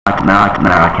No, I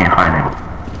can't find him.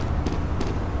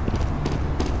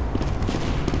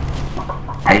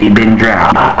 Have you been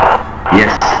drowned?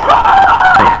 Yes.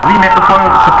 Wait, have you met before?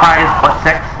 Surprise, what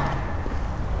sex?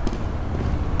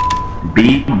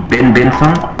 B. Ben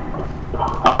Benson?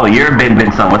 Oh, you're Ben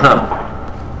Benson. What's up?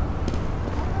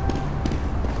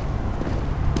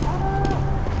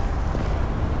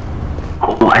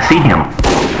 Oh, I see him.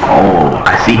 Oh,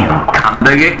 I see him. Time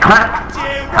to get clapped.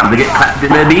 Time to get clapped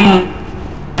in the D.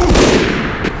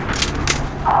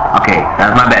 Okay,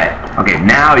 that's my bad. Okay,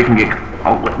 now you can get...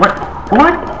 Oh, what?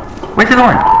 What? Where's he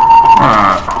going?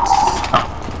 Oh.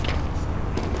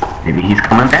 Maybe he's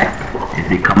coming back? Is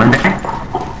he coming back?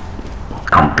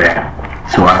 Come back.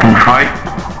 So I can fight?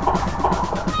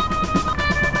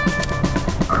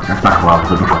 Oh, that's not who I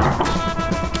was looking for.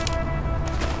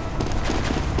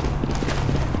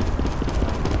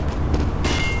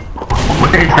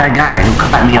 Where is that guy who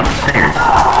caught me upstairs?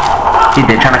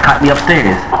 They're trying to cut me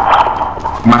upstairs.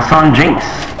 My son Jinx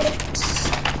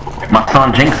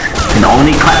can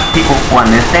only clap people when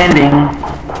they're standing,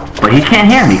 but he can't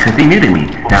hear me because he muted me.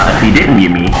 Now, if he didn't mute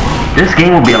me, this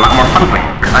game will be a lot more fun for him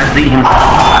because I see him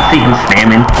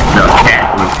spamming the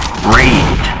chat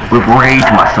with rage,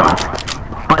 my son.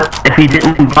 But if he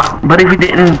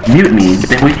didn't mute me,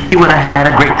 then he would have had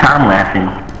a great time laughing,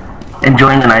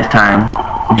 enjoying a nice time,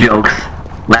 jokes,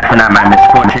 laughing at my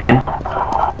misfortune.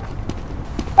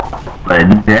 But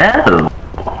no.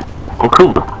 Oh,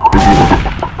 cool. Does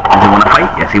he want to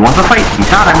fight? Yes, he wants to fight. He's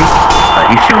shot at me.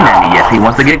 He's shooting at me. Yes, he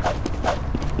wants to get...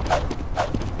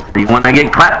 Do you want to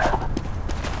get clapped?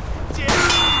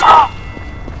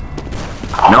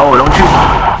 No, don't shoot.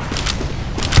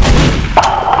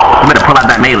 You better pull out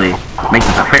that melee. Make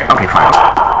this a fair... Okay, fine.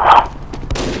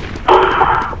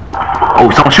 Oh,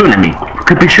 someone's shooting at me.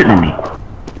 Could be shooting at me.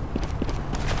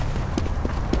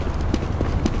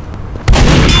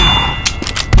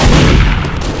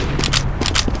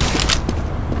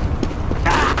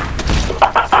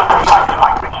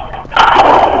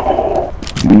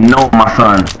 No, my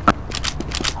son.